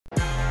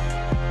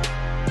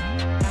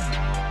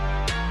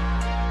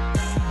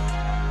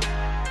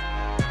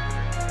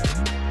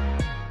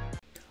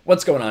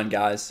What's going on,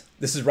 guys?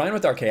 This is Ryan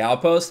with RK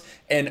Outpost,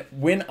 and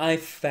when I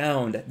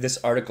found this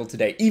article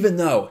today, even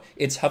though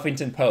it's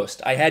Huffington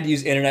Post, I had to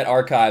use Internet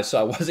Archive, so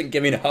I wasn't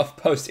giving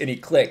HuffPost any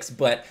clicks,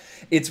 but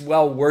it's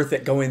well worth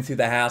it going through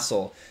the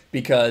hassle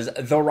because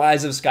The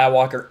Rise of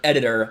Skywalker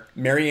editor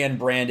Marianne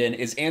Brandon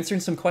is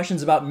answering some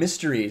questions about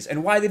mysteries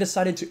and why they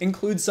decided to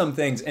include some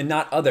things and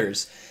not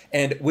others.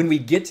 And when we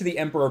get to the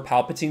Emperor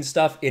Palpatine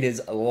stuff, it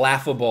is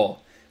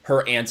laughable,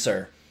 her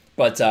answer.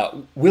 But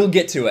we'll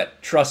get to it.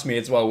 Trust me,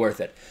 it's well worth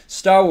it.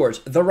 Star Wars,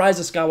 The Rise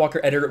of Skywalker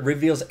editor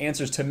reveals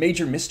answers to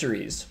major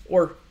mysteries.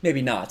 Or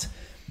maybe not.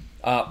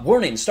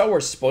 Warning, Star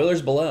Wars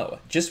spoilers below.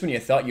 Just when you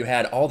thought you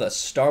had all the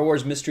Star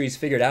Wars mysteries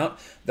figured out,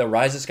 The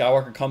Rise of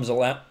Skywalker comes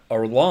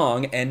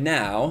along, and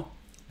now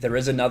there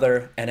is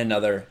another and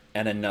another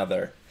and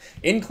another.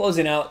 In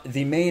closing out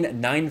the main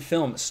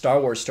 9-film Star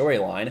Wars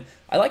storyline,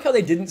 I like how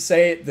they didn't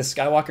say the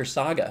Skywalker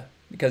Saga,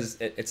 because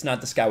it's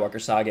not the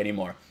Skywalker Saga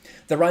anymore.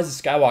 The Rise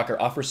of Skywalker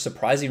offers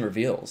surprising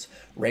reveals.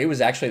 Rey was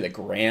actually the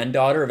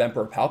granddaughter of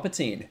Emperor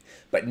Palpatine.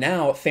 But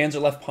now, fans are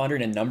left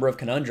pondering a number of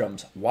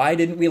conundrums. Why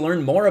didn't we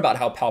learn more about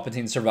how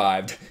Palpatine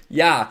survived?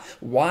 Yeah,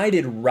 why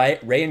did Rey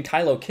and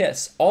Kylo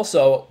kiss?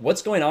 Also,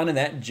 what's going on in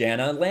that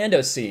Janna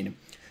Lando scene?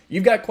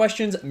 You've got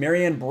questions,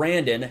 Marianne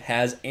Brandon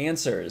has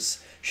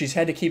answers. She's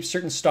had to keep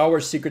certain Star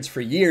Wars secrets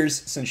for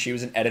years since she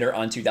was an editor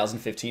on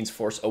 2015's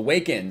Force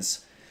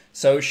Awakens.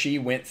 So she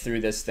went through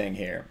this thing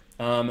here.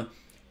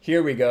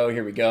 Here we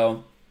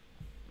go.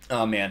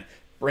 Oh, man.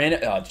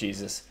 Brandon, oh,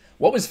 Jesus.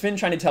 What was Finn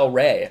trying to tell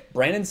Rey?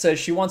 Brandon says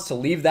she wants to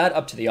leave that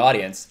up to the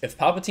audience. If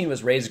Palpatine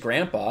was Rey's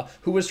grandpa,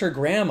 who was her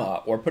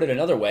grandma? Or put it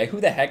another way, who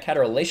the heck had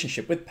a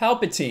relationship with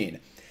Palpatine?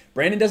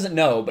 Brandon doesn't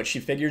know, but she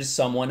figures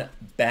someone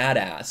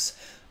badass.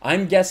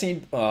 I'm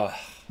guessing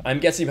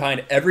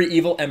behind every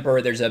evil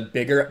emperor, there's a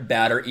bigger,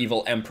 badder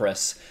evil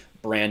empress,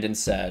 Brandon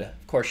said.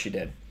 Of course she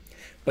did.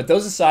 But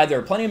those aside, there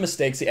are plenty of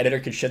mistakes the editor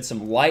could shed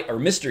some light, or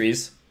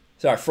mysteries,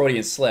 sorry,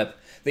 Freudian slip,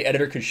 the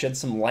editor could shed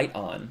some light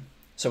on.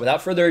 So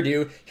without further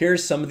ado,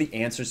 here's some of the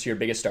answers to your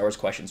biggest Star Wars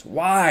questions.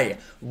 Why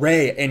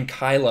Rey and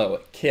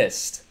Kylo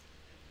kissed?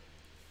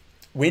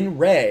 When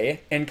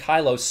Rey and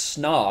Kylo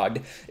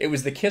snogged, it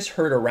was the kiss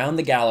heard around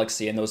the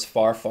galaxy and those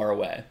far, far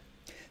away.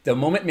 The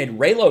moment made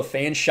Reylo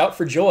fans shout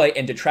for joy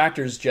and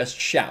detractors just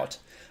shout.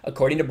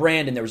 According to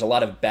Brandon, there was a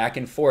lot of back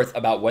and forth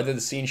about whether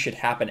the scene should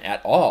happen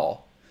at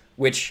all,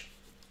 which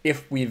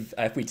if we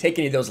take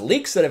any of those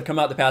leaks that have come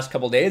out the past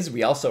couple days,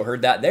 we also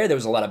heard that there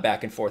was a lot of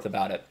back and forth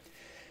about it.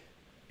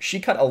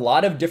 She cut a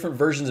lot of different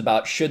versions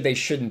about should they,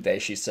 shouldn't they,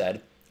 she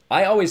said.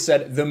 I always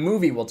said the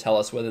movie will tell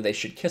us whether they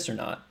should kiss or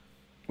not.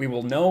 We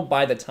will know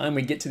by the time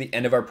we get to the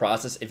end of our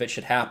process if it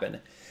should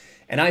happen.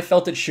 And I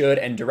felt it should,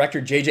 and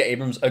director J.J.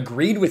 Abrams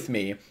agreed with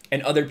me,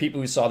 and other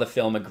people who saw the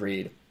film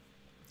agreed.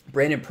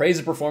 Brandon praised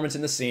the performance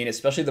in the scene,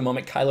 especially the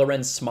moment Kylo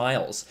Ren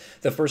smiles,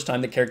 the first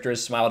time the character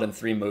has smiled in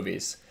 3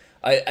 movies.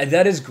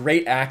 That is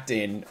great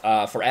acting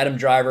for Adam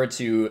Driver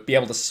to be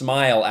able to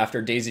smile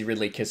after Daisy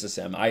Ridley kisses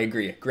him. I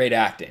agree. Great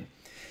acting.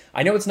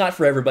 I know it's not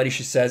for everybody,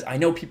 she says. I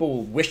know people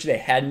will wish they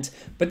hadn't,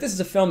 but this is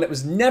a film that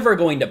was never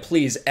going to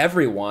please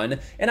everyone,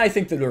 and I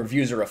think that the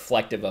reviews are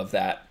reflective of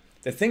that.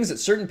 The things that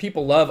certain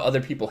people love,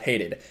 other people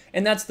hated,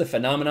 and that's the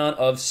phenomenon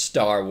of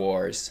Star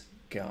Wars.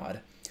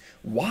 God.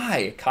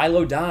 Why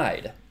Kylo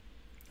died?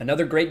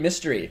 Another great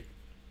mystery.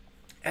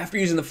 After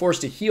using the Force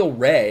to heal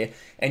Rey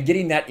and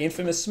getting that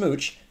infamous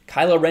smooch,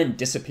 Kylo Ren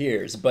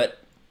disappears, but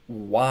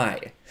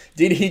why?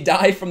 Did he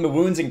die from the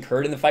wounds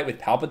incurred in the fight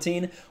with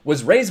Palpatine?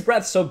 Was Rey's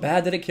breath so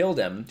bad that it killed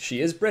him? She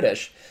is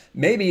British.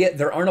 Maybe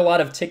there aren't a lot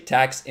of Tic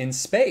Tacs in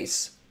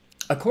space.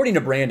 According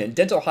to Brandon,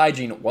 dental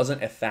hygiene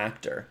wasn't a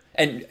factor.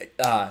 And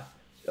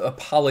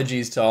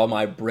apologies to all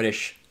my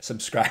British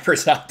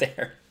subscribers out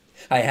there.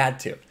 I had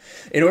to.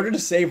 In order to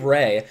save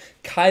Rey,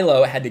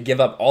 Kylo had to give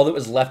up all that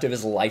was left of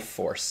his life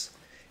force.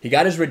 He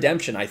got his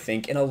redemption, I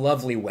think, in a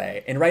lovely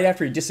way. And right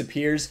after he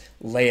disappears,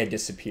 Leia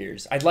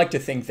disappears. I'd like to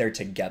think they're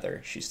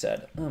together, she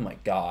said. Oh my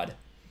God.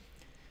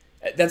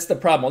 That's the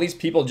problem. All these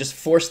people just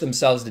force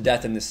themselves to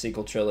death in this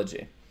sequel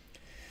trilogy.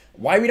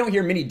 Why we don't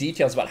hear many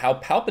details about how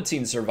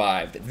Palpatine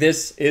survived.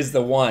 This is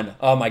the one.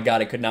 Oh my God,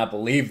 I could not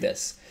believe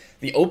this.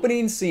 The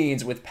opening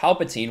scenes with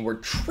Palpatine were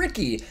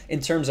tricky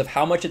in terms of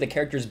how much of the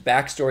character's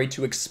backstory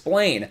to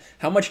explain,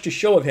 how much to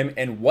show of him,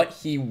 and what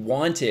he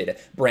wanted,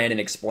 Brandon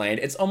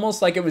explained. It's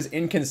almost like it was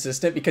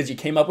inconsistent because you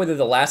came up with it at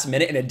the last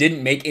minute and it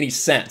didn't make any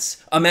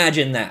sense.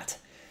 Imagine that.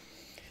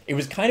 It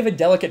was kind of a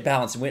delicate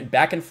balance and went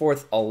back and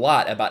forth a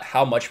lot about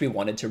how much we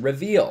wanted to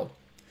reveal.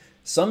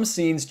 Some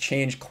scenes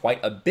changed quite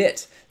a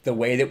bit the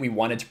way that we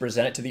wanted to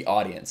present it to the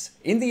audience.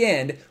 In the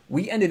end,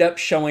 we ended up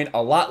showing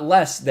a lot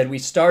less than we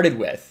started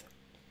with.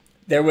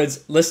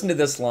 Listen to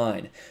this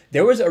line.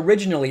 There was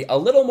originally a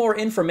little more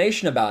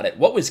information about it,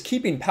 what was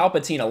keeping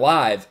Palpatine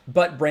alive,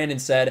 but Brandon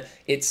said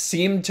it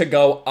seemed to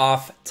go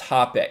off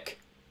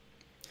topic.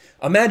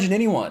 Imagine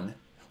anyone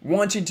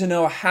wanting to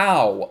know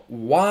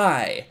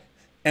why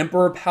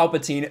Emperor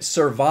Palpatine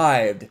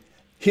survived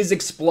his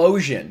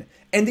explosion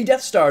and the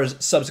Death Star's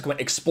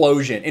subsequent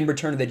explosion in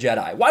Return of the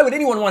Jedi. Why would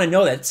anyone want to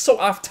know that? It's so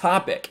off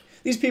topic.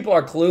 These people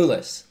are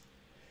clueless.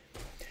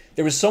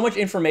 There was so much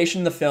information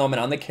in the film and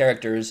on the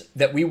characters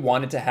that we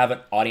wanted to have an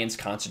audience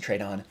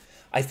concentrate on.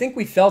 I think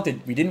we felt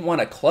it. We didn't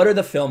want to clutter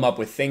the film up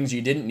with things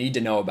you didn't need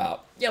to know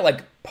about. Yeah,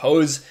 like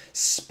Poe's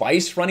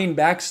spice running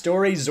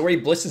backstory, Zori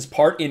Bliss's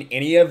part in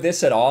any of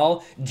this at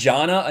all,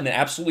 Jana, an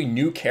absolutely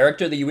new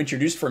character that you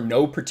introduced for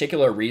no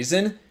particular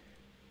reason.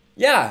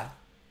 Yeah,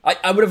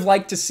 I would have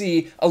liked to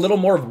see a little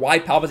more of why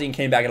Palpatine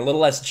came back and a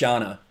little less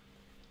Jana.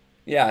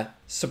 Yeah,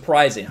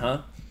 surprising,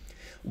 huh?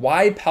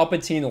 Why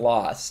Palpatine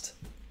lost.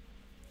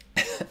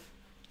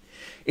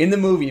 In the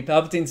movie,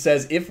 Palpatine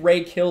says if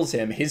Rey kills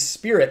him, his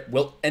spirit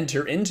will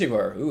enter into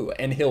her,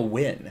 and he'll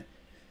win.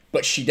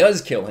 But she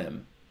does kill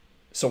him.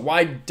 So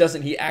why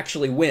doesn't he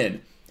actually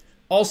win?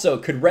 Also,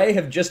 could Rey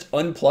have just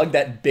unplugged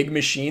that big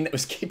machine that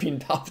was keeping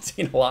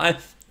Palpatine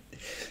alive?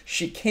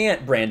 She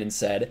can't, Brandon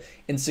said,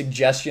 in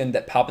suggestion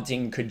that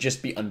Palpatine could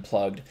just be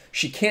unplugged.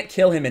 She can't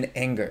kill him in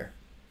anger.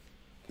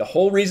 The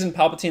whole reason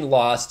Palpatine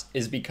lost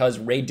is because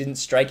Rey didn't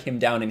strike him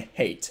down in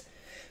hate.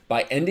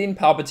 By ending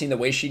Palpatine the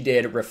way she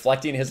did,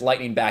 reflecting his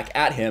lightning back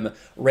at him,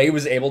 Rey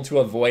was able to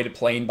avoid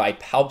playing by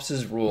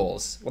Palps'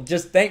 rules. Well,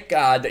 just thank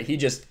God that he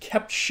just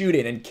kept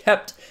shooting and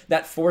kept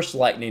that Force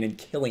lightning and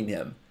killing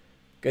him.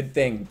 Good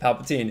thing,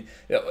 Palpatine,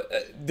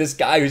 this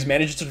guy who's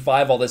managed to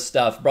survive all this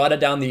stuff, brought it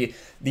down the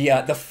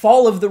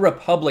fall of the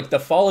Republic, the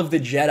fall of the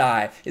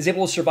Jedi, is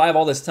able to survive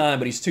all this time,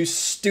 but he's too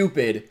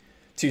stupid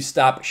to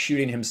stop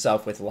shooting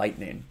himself with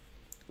lightning.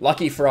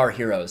 Lucky for our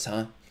heroes,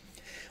 huh?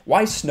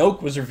 Why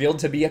Snoke was revealed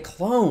to be a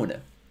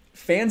clone.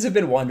 Fans have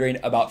been wondering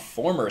about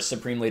former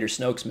Supreme Leader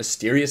Snoke's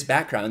mysterious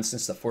background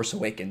since The Force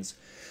Awakens.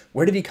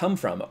 Where did he come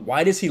from?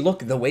 Why does he look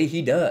the way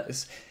he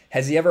does?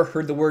 Has he ever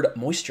heard the word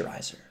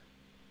moisturizer?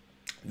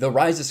 The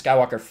Rise of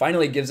Skywalker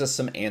finally gives us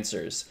some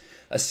answers.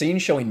 A scene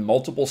showing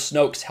multiple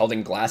Snokes held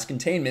in glass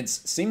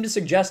containments seemed to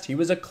suggest he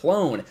was a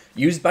clone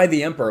used by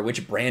the Emperor,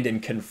 which Brandon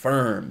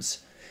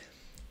confirms.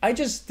 I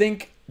just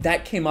think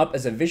that came up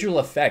as a visual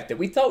effect that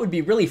we thought would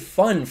be really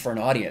fun for an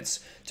audience,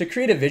 to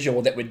create a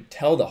visual that would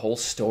tell the whole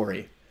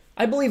story.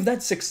 I believe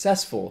that's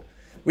successful.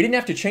 We didn't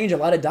have to change a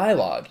lot of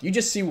dialogue. You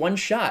just see one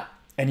shot,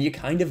 and you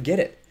kind of get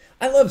it.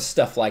 I love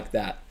stuff like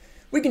that.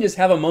 We can just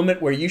have a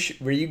moment where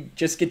you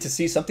just get to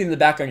see something in the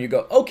background and you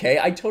go, okay,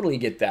 I totally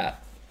get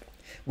that.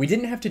 We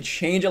didn't have to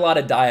change a lot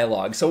of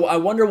dialogue, so I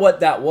wonder what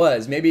that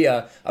was. Maybe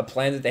a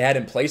plan that they had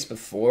in place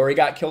before he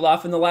got killed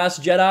off in The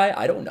Last Jedi?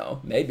 I don't know.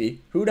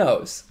 Maybe. Who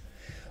knows?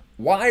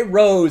 Why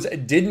Rose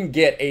didn't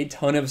get a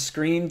ton of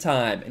screen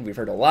time, and we've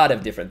heard a lot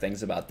of different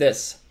things about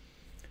this.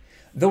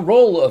 The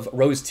role of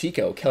Rose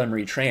Tico, Kelly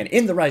Marie Tran,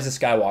 in The Rise of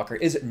Skywalker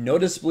is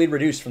noticeably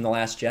reduced from The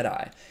Last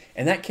Jedi,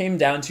 and that came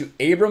down to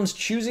Abrams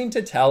choosing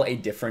to tell a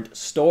different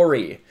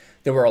story.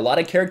 There were a lot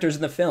of characters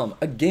in the film,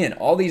 again,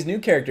 all these new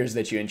characters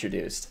that you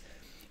introduced.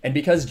 And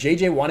because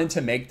JJ wanted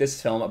to make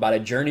this film about a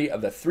journey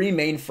of the three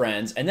main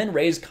friends, and then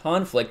Rey's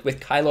conflict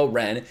with Kylo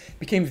Ren, it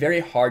became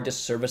very hard to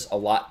service a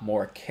lot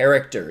more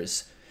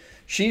characters.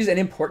 She's an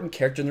important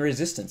character in the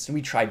Resistance, and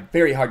we tried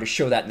very hard to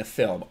show that in the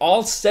film.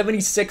 All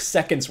 76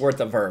 seconds worth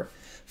of her.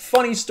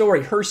 Funny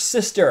story, her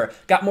sister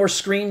got more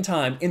screen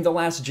time in The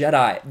Last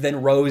Jedi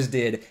than Rose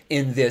did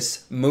in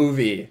this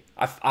movie.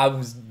 I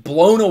was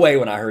blown away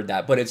when I heard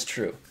that, but it's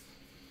true.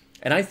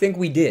 And I think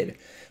we did.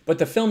 But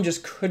the film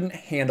just couldn't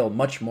handle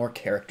much more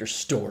character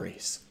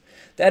stories.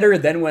 The editor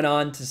then went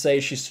on to say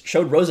she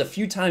showed Rose a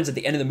few times at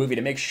the end of the movie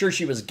to make sure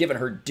she was given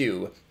her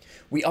due.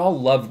 We all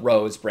love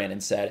Rose,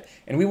 Brandon said,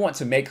 and we want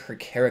to make her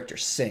character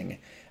sing,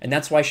 and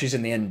that's why she's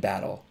in the end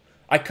battle.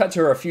 I cut to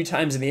her a few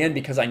times in the end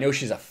because I know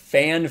she's a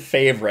fan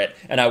favorite,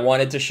 and I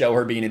wanted to show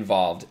her being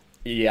involved.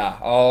 Yeah,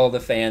 all the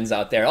fans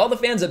out there, all the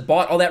fans that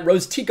bought all that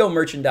Rose Tico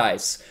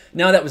merchandise.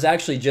 Now that was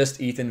actually just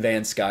Ethan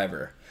Van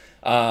Sciver.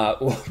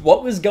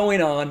 What was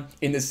going on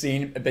in the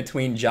scene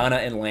between Jana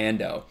and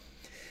Lando?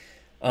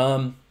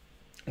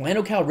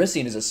 Lando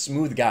Calrissian is a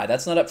smooth guy.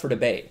 That's not up for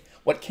debate.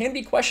 What can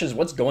be questioned is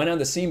what's going on in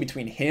the scene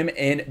between him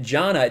and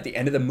Jana at the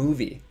end of the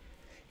movie.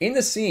 In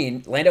the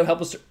scene, Lando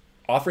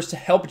offers to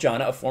help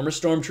Jana, a former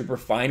stormtrooper,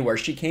 find where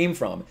she came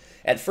from.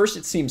 At first,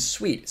 it seems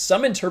sweet.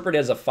 Some interpret it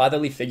as a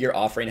fatherly figure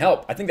offering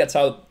help. I think that's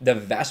how the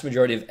vast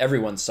majority of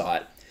everyone saw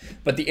it.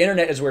 But the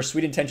internet is where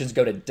sweet intentions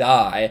go to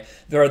die.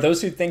 There are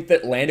those who think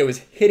that Lando is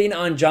hitting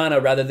on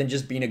Jana rather than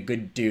just being a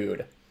good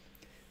dude.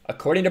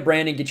 According to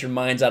Brandon, get your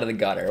minds out of the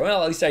gutter.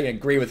 Well, at least I can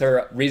agree with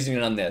her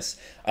reasoning on this.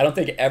 I don't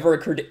think it ever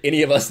occurred to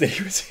any of us that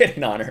he was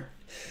hitting on her.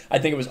 I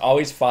think it was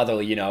always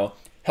fatherly, you know.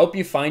 Help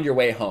you find your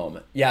way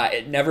home. Yeah,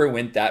 it never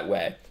went that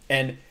way.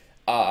 And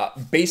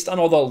based on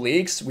all the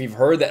leaks, we've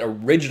heard that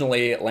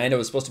originally Lando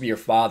was supposed to be your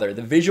father.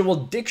 The visual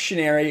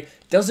dictionary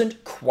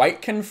doesn't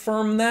quite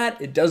confirm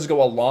that. It does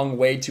go a long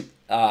way to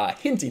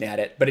hinting at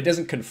it, but it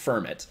doesn't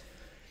confirm it.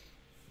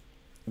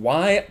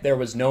 Why there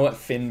was no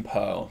Finn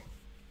Poe?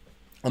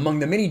 Among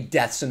the many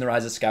deaths in The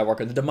Rise of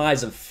Skywalker, the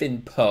demise of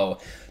Finn Poe,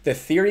 the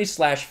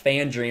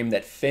theory/fan dream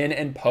that Finn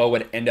and Poe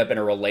would end up in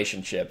a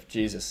relationship.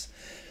 Jesus.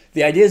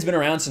 The idea has been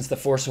around since The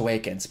Force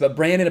Awakens, but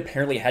Brandon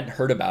apparently hadn't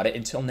heard about it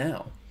until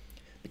now.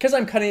 Because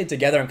I'm cutting it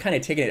together, I'm kind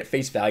of taking it at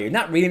face value,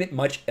 not reading it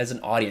much as an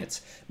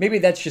audience. Maybe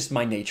that's just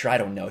my nature, I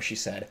don't know, she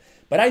said.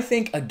 But I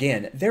think,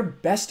 again, they're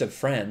best of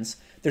friends.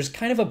 There's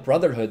kind of a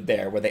brotherhood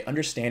there where they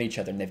understand each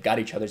other and they've got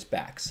each other's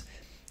backs.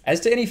 As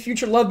to any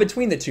future love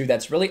between the two,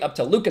 that's really up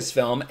to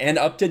Lucasfilm and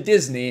up to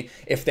Disney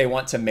if they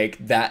want to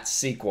make that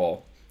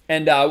sequel.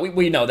 And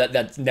we know that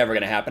that's never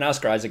going to happen.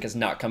 Oscar Isaac is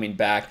not coming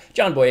back.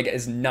 John Boyega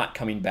is not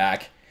coming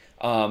back.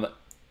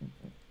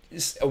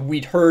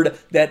 We'd heard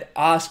that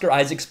Oscar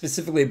Isaac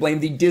specifically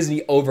blamed the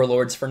Disney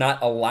overlords for not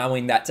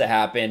allowing that to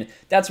happen.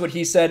 That's what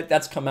he said.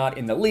 That's come out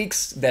in the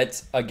leaks.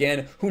 That,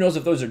 again, who knows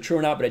if those are true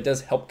or not, but it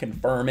does help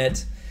confirm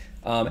it.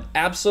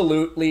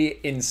 Absolutely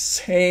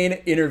insane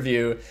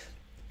interview,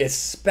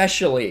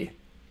 especially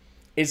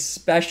the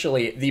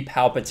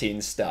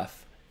Palpatine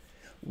stuff.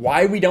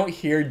 Why we don't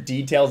hear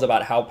details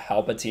about how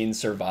Palpatine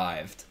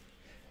survived?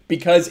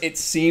 Because it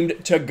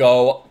seemed to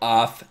go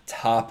off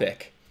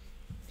topic.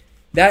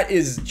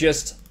 That's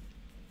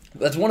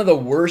one of the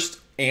worst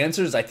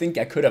answers I think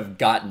I could have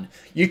gotten.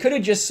 You could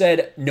have just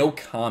said no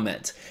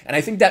comment, and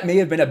I think that may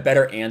have been a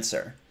better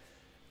answer.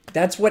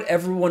 That's what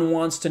everyone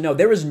wants to know.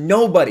 There was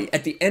nobody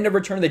at the end of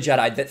Return of the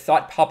Jedi that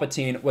thought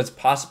Palpatine was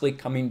possibly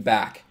coming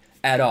back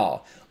at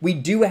all. We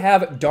do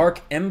have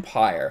Dark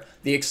Empire,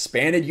 the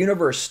expanded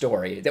universe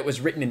story that was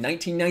written in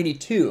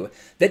 1992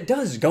 that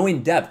does go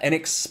in depth and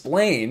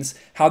explains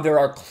how there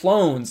are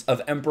clones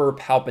of Emperor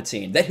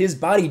Palpatine, that his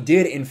body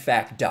did in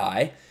fact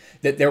die,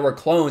 that there were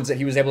clones that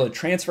he was able to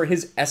transfer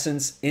his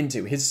essence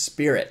into, his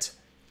spirit.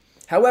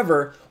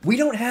 However, we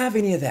don't have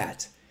any of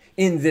that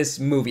in this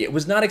movie. It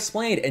was not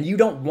explained, and you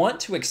don't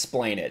want to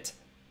explain it.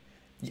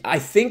 I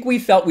think we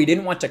felt we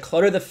didn't want to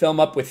clutter the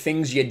film up with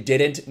things you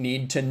didn't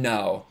need to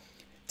know.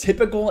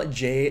 Typical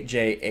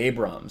J.J.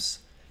 Abrams.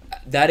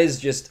 That is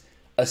just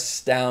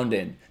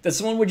astounding. That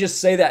someone would just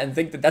say that and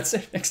think that that's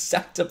an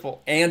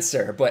acceptable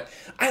answer. But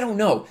I don't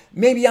know.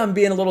 Maybe I'm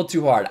being a little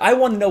too hard. I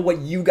want to know what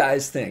you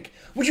guys think.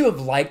 Would you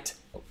have liked...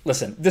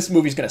 Listen, this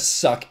movie's going to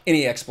suck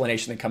any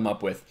explanation they come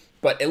up with.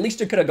 But at least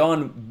it could have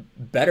gone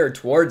better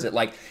towards it.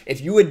 Like,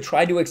 if you had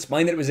tried to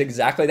explain that it was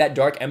exactly that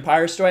Dark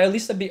Empire story, at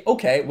least that'd be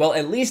okay. Well,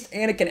 at least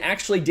Anakin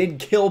actually did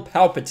kill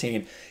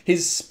Palpatine.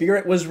 His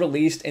spirit was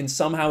released, and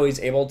somehow he's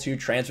able to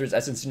transfer his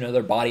essence into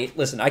another body.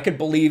 Listen, I could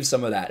believe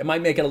some of that. It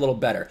might make it a little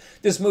better.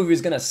 This movie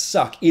is going to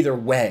suck either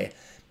way.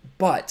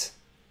 But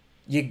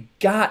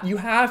you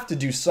have to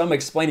do some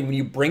explaining when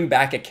you bring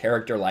back a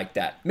character like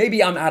that.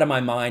 Maybe I'm out of my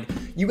mind.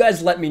 You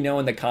guys let me know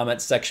in the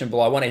comments section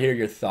below. I want to hear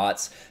your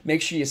thoughts.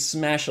 Make sure you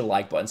smash the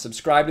like button,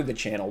 subscribe to the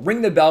channel,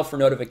 ring the bell for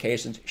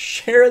notifications,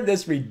 share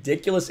this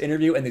ridiculous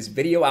interview and this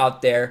video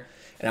out there,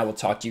 and I will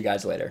talk to you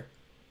guys later.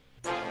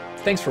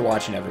 Thanks for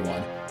watching,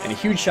 everyone, and a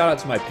huge shout out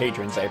to my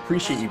patrons. I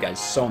appreciate you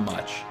guys so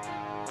much.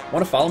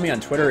 Want to follow me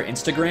on Twitter or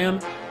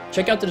Instagram?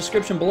 Check out the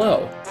description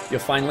below. You'll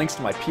find links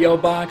to my P.O.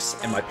 box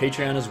and my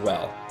Patreon as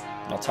well.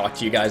 I'll talk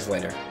to you guys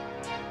later.